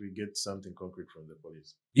hope that we get something concrete from the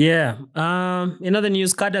police. Yeah. In other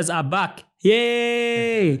news, cadres are back.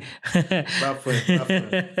 Yay!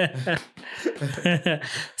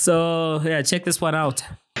 So yeah, check this one out.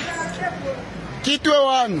 Kitwe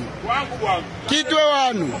wanu. Kitwe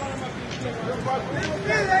wanu.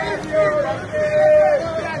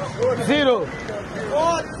 0.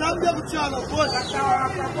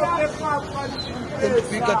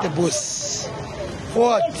 Pick at the bus.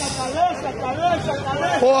 Forward,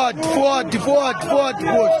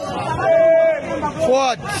 boss.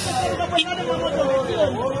 Forward.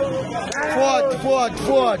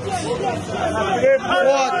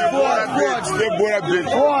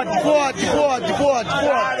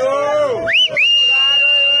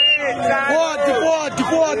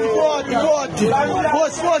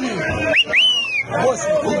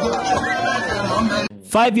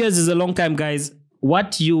 5 years is a long time, guys.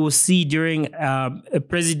 What you will see during a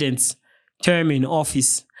president's term in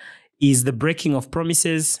office is the breaking of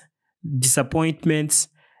promises, disappointments,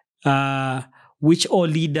 which all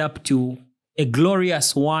lead up to a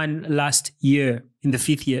glorious one last year in the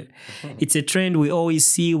 5th year. It's a trend we always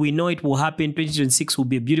see. We know it will happen. 2026 will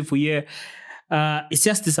be a beautiful year. It's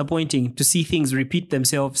just disappointing to see things repeat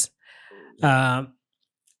themselves.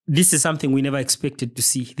 This is something we never expected to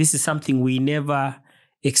see. This is something we never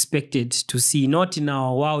expected to see, not in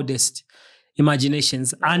our wildest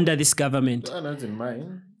imaginations under this government. Not in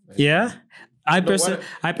mine. Yeah. I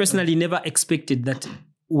personally never expected that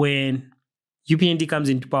when UPND comes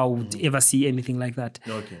into power, we would ever see anything like that.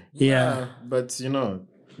 Okay. Yeah. But,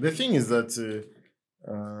 the thing is that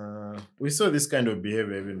we saw this kind of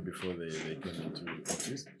behavior even before they came into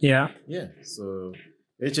office. Yeah. Yeah. So,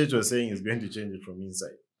 HH was saying he's going to change it from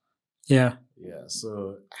inside. Yeah. Yeah.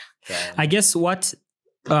 So, I guess what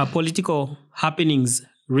political happenings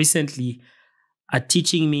recently are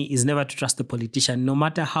teaching me is never to trust the politician. No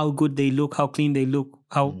matter how good they look, how clean they look,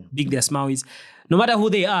 how big their smile is, no matter who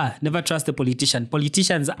they are, never trust the politician.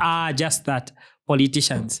 Politicians are just that,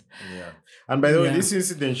 politicians. Yeah. And by the way, this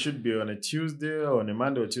incident should be on a Tuesday or on a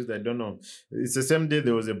Monday or Tuesday, I don't know. It's the same day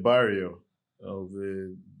there was a burial of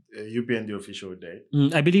a UPND official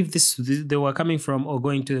died. I believe they were coming from or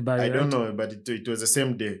going to the burial. I don't know, but it was the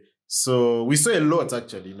same day. So we saw a lot,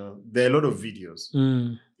 actually, There are a lot of videos.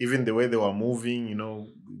 Even the way they were moving,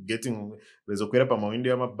 getting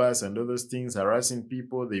the bus and all those things, harassing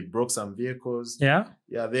people. They broke some vehicles. Yeah?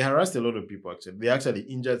 Yeah, they harassed a lot of people, actually. They actually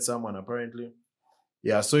injured someone, apparently.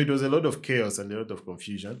 Yeah, so it was a lot of chaos and a lot of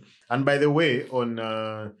confusion. And by the way,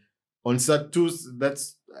 on Saturday,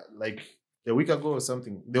 that's like a week ago or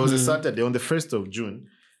something, there was a Saturday, on the 1st of June,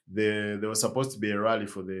 there was supposed to be a rally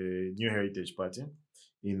for the New Heritage Party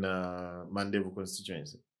in Mandevu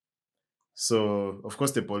constituency. So, of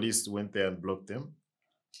course, the police went there and blocked them.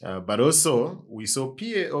 But also, we saw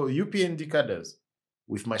UPND cadres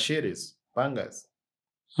with machetes, pangas.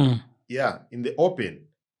 Yeah, in the open.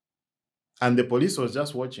 And the police was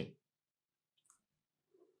just watching.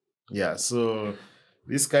 Yeah, so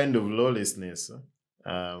this kind of lawlessness,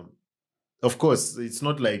 of course, it's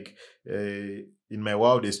not like in my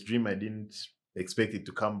wildest dream, I didn't expect it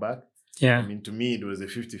to come back. Yeah. I mean, to me, it was a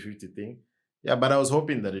 50-50 thing. Yeah, but I was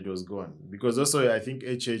hoping that it was gone. Because also, I think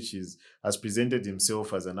HH has presented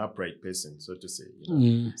himself as an upright person, so to say.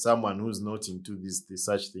 Someone who's not into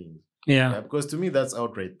such things. Yeah. Because to me, that's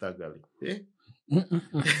outright thuggery. Eh?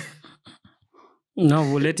 No,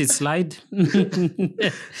 we'll let it slide.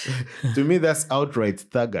 To me, that's outright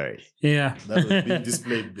thuggery. Yeah. That was being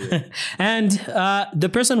displayed there. And the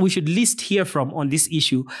person we should least hear from on this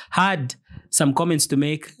issue had some comments to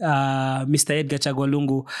make, Mr. Edgar Chagwa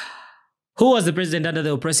Lungu, who was the president under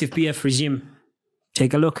the oppressive PF regime.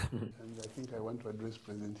 Take a look. And I think I want to address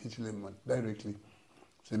President Hichilema directly.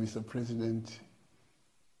 Say, Mr. President,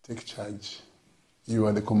 take charge. You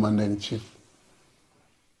are the commander-in-chief.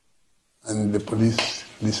 And the police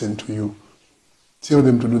listen to you. Tell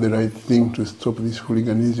them to do the right thing to stop this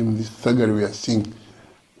hooliganism, this thuggery we are seeing.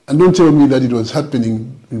 And don't tell me that it was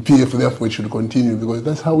happening in PF, therefore it should continue, because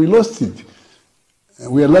that's how we lost it.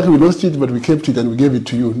 We are lucky we lost it, but we kept it and we gave it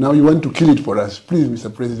to you. Now you want to kill it for us. Please,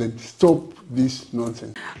 Mr. President, stop this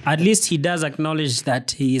nonsense. At least he does acknowledge that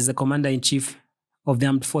he is the commander-in-chief of the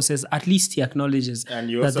armed forces. At least he acknowledges that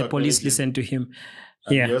the police listen to him.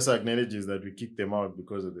 And he also acknowledges that we kicked them out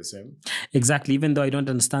because of the same. Exactly, even though I don't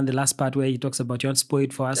understand the last part where he talks about you want to spoil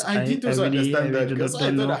it for us. I did also understand that because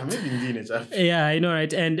I thought maybe in Yeah, I know,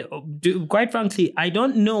 right? And quite frankly, I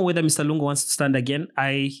don't know whether Mr. Lungu wants to stand again.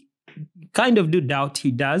 I kind of do doubt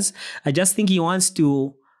he does. I just think he wants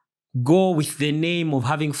to go with the name of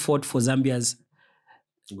having fought for Zambia's.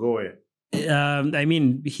 Go away. I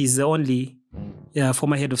mean, he's the only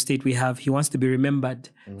former head of state we have. He wants to be remembered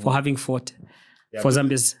for having fought. For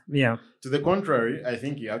Zambia's, To the contrary, I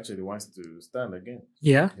think he actually wants to stand again.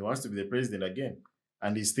 Yeah. He wants to be the president again.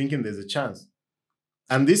 And he's thinking there's a chance.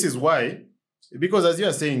 And this is why, because as you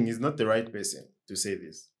are saying, he's not the right person to say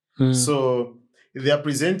this. So they are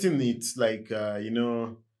presenting it like,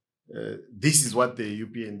 this is what the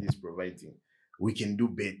UPND is providing. We can do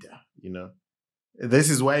better, This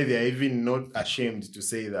is why they are even not ashamed to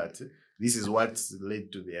say that this is what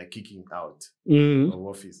led to their kicking out of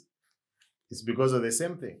office. It's because of the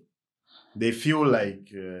same thing. They feel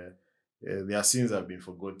like their sins have been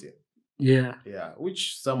forgotten. Yeah. Yeah,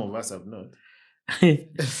 which some of us have not.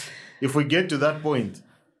 If we get to that point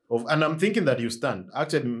and I'm thinking that you stand.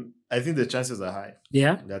 Actually, I think the chances are high.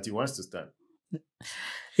 Yeah. That he wants to stand.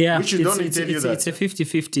 Yeah. Which should only tell you that. It's a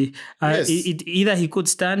 50-50. Yes. Either he could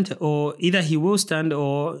stand or either he will stand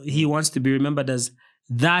or he wants to be remembered as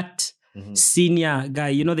that senior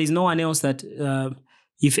guy. There's no one else that...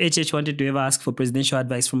 if HH wanted to ever ask for presidential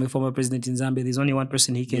advice from a former president in Zambia, there's only one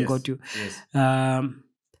person he can go to. Yes.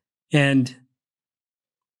 And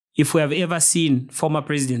if we have ever seen former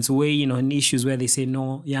presidents weigh in on issues where they say,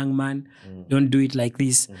 no, young man, don't do it like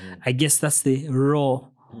this, I guess that's the role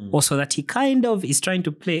also that he kind of is trying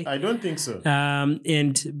to play. I don't think so.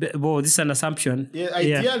 Well, this is an assumption. Yeah,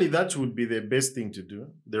 ideally that would be the best thing to do,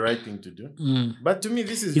 the right thing to do. But to me,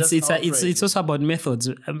 this is it's also about methods.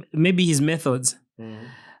 Maybe his methods.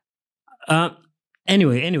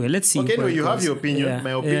 Anyway, let's see. Okay, anyway, you have your opinion. Yeah.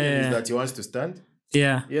 My opinion is that he wants to stand.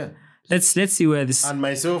 Yeah. Let's see where this. And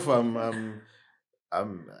myself, I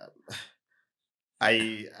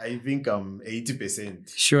think I'm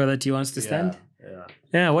 80% sure that he wants to stand.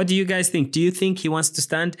 Yeah. What do you guys think? Do you think he wants to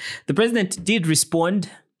stand? The president did respond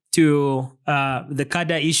to the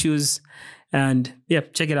CADA issues, and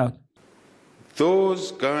check it out.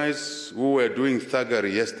 Those guys who were doing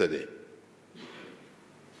thuggery yesterday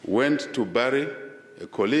went to bury a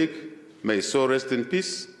colleague, may his soul rest in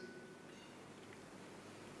peace,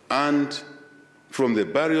 and from the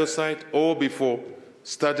burial site or before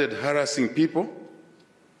started harassing people,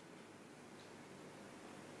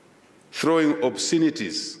 throwing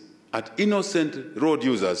obscenities at innocent road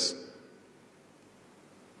users.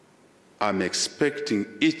 I'm expecting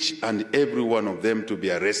each and every one of them to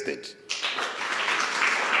be arrested.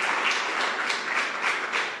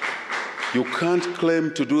 You can't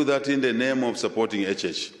claim to do that in the name of supporting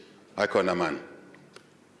HH. Ikonaman.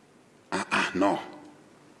 No.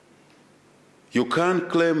 You can't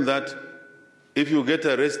claim that if you get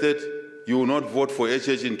arrested, you will not vote for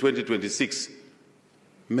HH in 2026.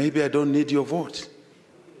 Maybe I don't need your vote.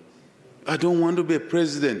 I don't want to be a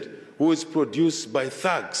president who is produced by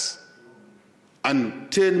thugs and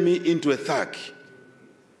turn me into a thug.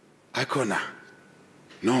 Icona.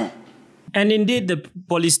 No. And indeed, the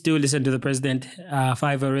police do listen to the president.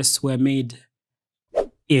 5 arrests were made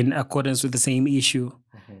in accordance with the same issue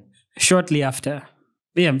shortly after.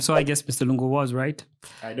 So I guess Mr. Lungu was right.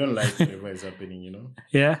 I don't like whatever is happening, you know.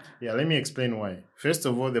 Yeah, let me explain why. First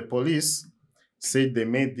of all, the police said they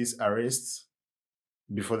made these arrests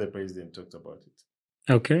before the president talked about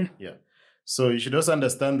it. Okay. Yeah. So you should also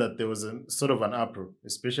understand that there was a sort of an uproar,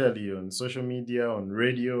 especially on social media, on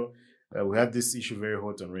radio. We had this issue very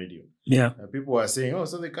hot on radio. Yeah. People were saying,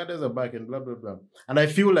 so the cadres are back and blah, blah, blah. And I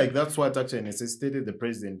feel like that's what actually necessitated the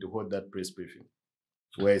president to hold that press briefing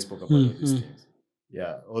where he spoke about all these things.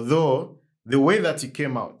 Yeah. Although the way that he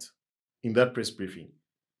came out in that press briefing,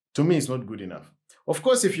 to me, is not good enough. Of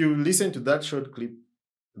course, if you listen to that short clip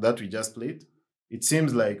that we just played, it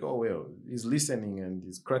seems like, he's listening and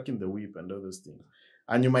he's cracking the whip and all those things.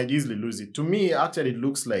 And you might easily lose it. To me, actually, it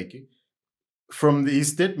looks like, from his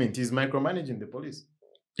statement, he's micromanaging the police.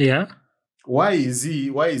 Yeah. Why is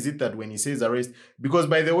it that when he says arrest, because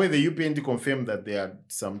by the way, the UPND confirmed that there are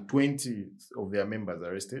some 20 of their members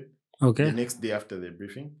arrested. Okay. The next day after the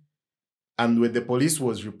briefing. And when the police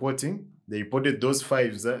was reporting, they reported those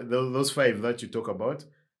five that you talk about.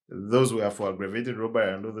 Those were for aggravated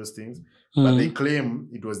robbery and all those things. But they claim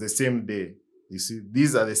it was the same day. You see,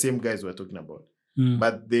 these are the same guys we're talking about.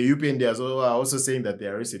 But the UPND are also saying that they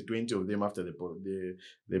arrested 20 of them after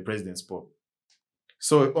the president spoke.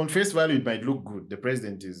 So on face value, it might look good. The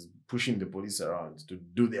president is pushing the police around to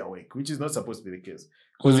do their work, which is not supposed to be the case.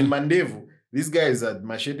 Because in Mandevu, these guys had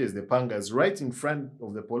machetes, the pangas, right in front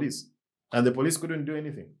of the police. And the police couldn't do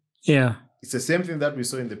anything. Yeah. It's the same thing that we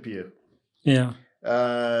saw in the PF. Yeah.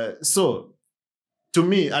 So, to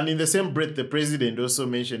me, and in the same breath, the president also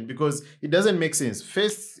mentioned, because it doesn't make sense.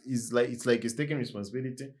 First, it's like he's taking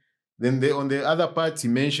responsibility. Then on the other part, he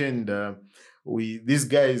mentioned these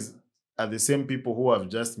guys are the same people who have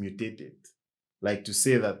just mutated. Like to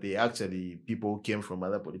say that they actually people who came from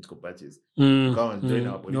other political parties to come and join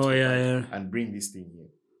our political party and bring this thing here.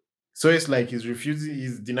 So it's like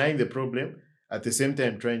he's denying the problem, at the same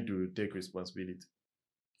time trying to take responsibility.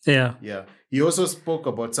 Yeah. Yeah. He also spoke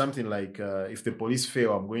about something like, if the police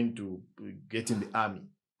fail, I'm going to get in the army.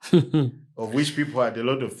 Of which people had a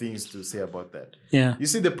lot of things to say about that. Yeah. You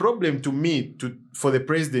see, the problem to me, for the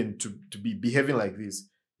president to be behaving like this,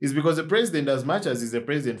 is because the president, as much as he's the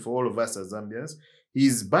president for all of us as Zambians,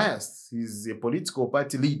 he's biased. He's a political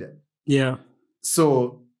party leader. Yeah.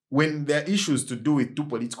 So when there are issues to do with two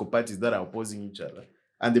political parties that are opposing each other,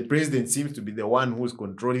 and the president seems to be the one who's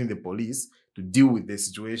controlling the police to deal with the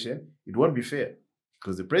situation, it won't be fair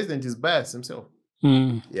because the president is biased himself.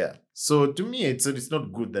 Yeah. So to me, it's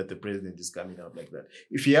not good that the president is coming out like that.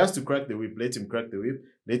 If he has to crack the whip, let him crack the whip.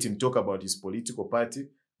 Let him talk about his political party,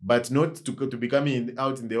 but not to be coming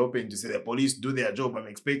out in the open to say the police do their job. I'm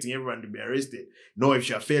expecting everyone to be arrested. No, if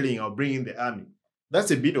you're failing, I'll bring in the army. that's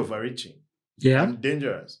a bit overreaching. Yeah. And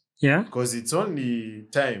dangerous. Yeah. Because it's only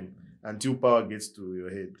time until power gets to your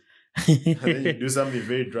head. And then you do something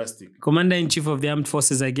very drastic. Commander-in-Chief of the Armed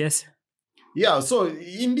Forces, I guess. Yeah, so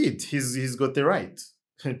indeed, he's got the right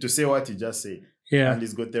to say what he just said. Yeah. And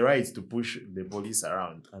he's got the right to push the police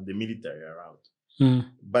around and the military around.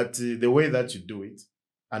 But the way that you do it,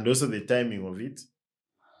 and also the timing of it,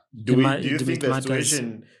 do you think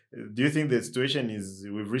the situation is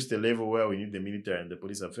we've reached a level where we need the military and the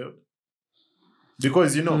police have failed?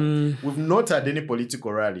 Because, we've not had any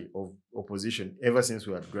political rally of opposition ever since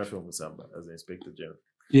we had Grafio Musamba as the Inspector General.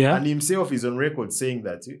 Yeah. And himself is on record saying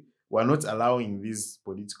that we're not allowing these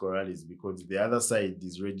political rallies because the other side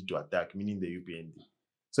is ready to attack, meaning the UPND.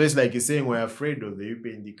 So it's like he's saying we're afraid of the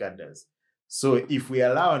UPND cadres. So if we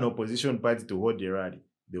allow an opposition party to hold a rally,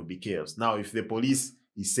 there'll be chaos. Now, if the police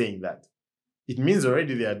is saying that, it means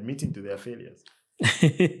already they're admitting to their failures.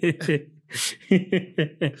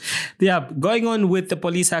 Yeah, going on with the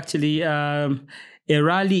police, actually, a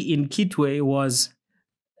rally in Kitwe was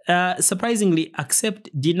surprisingly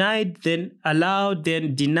denied, then allowed,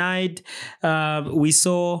 then denied. We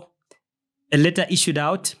saw a letter issued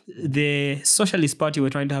out. The Socialist Party were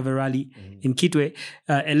trying to have a rally in Kitwe.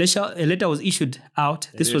 A letter was issued out.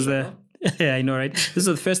 This was the... I know, right? This was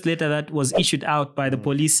the first letter that was issued out by the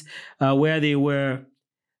police where they were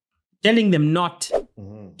telling them not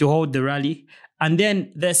to hold the rally. And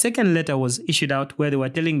then the second letter was issued out where they were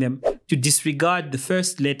telling them to disregard the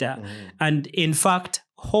first letter and, in fact,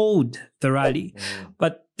 hold the rally.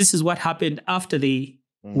 But this is what happened after they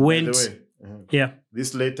went. By the way, yeah.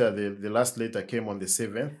 This letter, the last letter came on the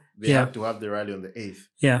 7th. They had to have the rally on the 8th.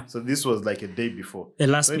 Yeah. So this was like a day before. The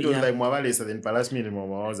last so it was like Mwavale said, then Palace meeting,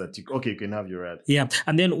 was that okay, you can have your rally. Yeah.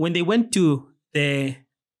 And then when they went to the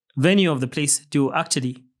venue of the place to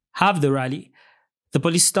actually have the rally, the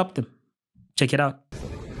police stopped them. Check it out.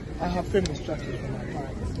 I have firm instructions from my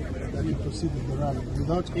parents that we proceed with the rally.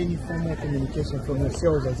 Without any formal communication from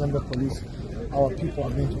yourselves as under police, our people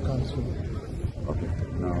are going to come through. Okay.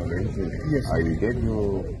 Now, yes. I gave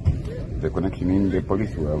you the connection in the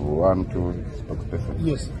police. We have 1, 2 spokesperson.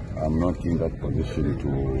 Yes. I'm not in that position to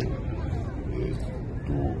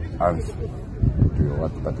answer to your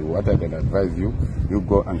what, but what I can advise you, you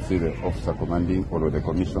go and see the officer commanding or the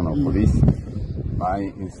commissioner of police. My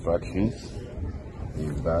instructions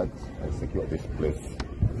is that I secure this place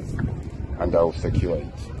and I'll secure it.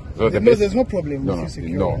 So there's no problem with you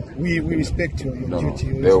securing it. We respect your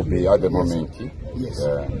duty. There will be at the moment. Yes.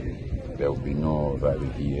 There will be no rally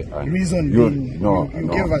here. The reason being, you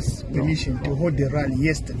gave us permission to hold the rally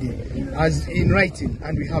yesterday, as in writing,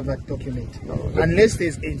 and we have that document. Unless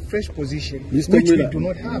there's a fresh position, which we do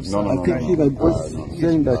not have. I can see that boss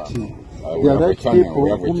saying that there are right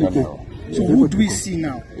people. So who do we see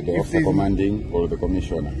now? The officer commanding or the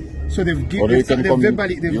commissioner. So they've verbally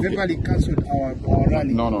cancelled our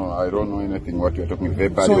rally. No, I don't know anything what you're talking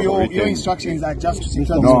verbally. So your instructions are just to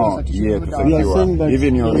secure to secure.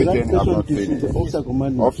 Even your written, I'm not saying it. Officer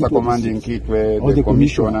commanding Kitwe, the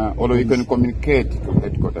commissioner, although you can communicate to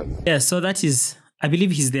headquarters. Yeah, so that is, I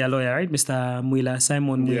believe he's their lawyer, right? Mr. Mwila,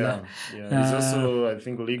 Simon Mwila. Yeah. He's also, I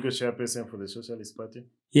think, legal chairperson for the Socialist Party.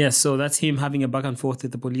 Yes, so that's him having a back and forth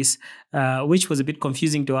with the police, which was a bit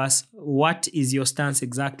confusing to us. What is your stance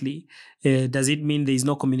exactly? Does it mean there is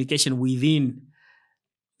no communication within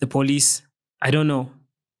the police? I don't know.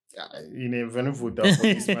 In a Venezuela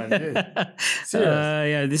policeman,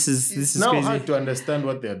 this is now crazy. Hard to understand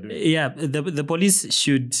what they are doing. Yeah, the police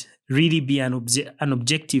should really be an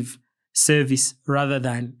objective service rather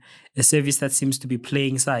than a service that seems to be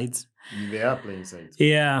playing sides. They are playing sides.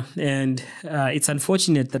 Yeah, and it's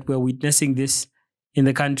unfortunate that we're witnessing this in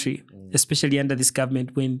the country, especially under this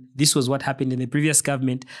government, when this was what happened in the previous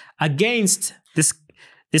government against the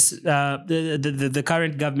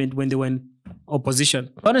current government when they were in opposition.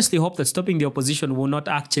 I honestly hope that stopping the opposition will not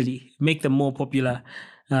actually make them more popular,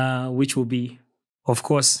 which will be, of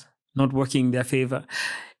course, not working in their favor.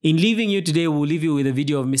 In leaving you today, we'll leave you with a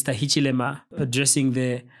video of Mr. Hichilema addressing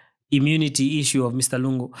the immunity issue of Mr.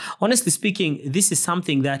 Lungu. Honestly speaking, this is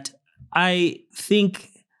something that I think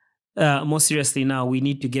more seriously now we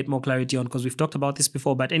need to get more clarity on, because we've talked about this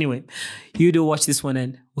before. But anyway, you do watch this one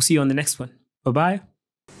and we'll see you on the next one. Bye-bye.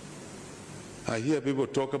 I hear people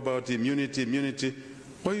talk about immunity.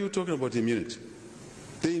 Why are you talking about immunity?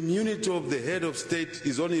 The immunity of the head of state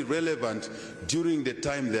is only relevant during the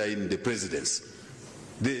time they are in the presidency.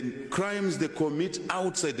 The crimes they commit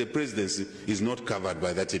outside the presidency is not covered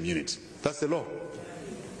by that immunity. That's the law.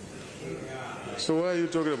 So why are you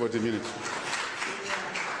talking about immunity?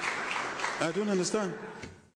 I don't understand.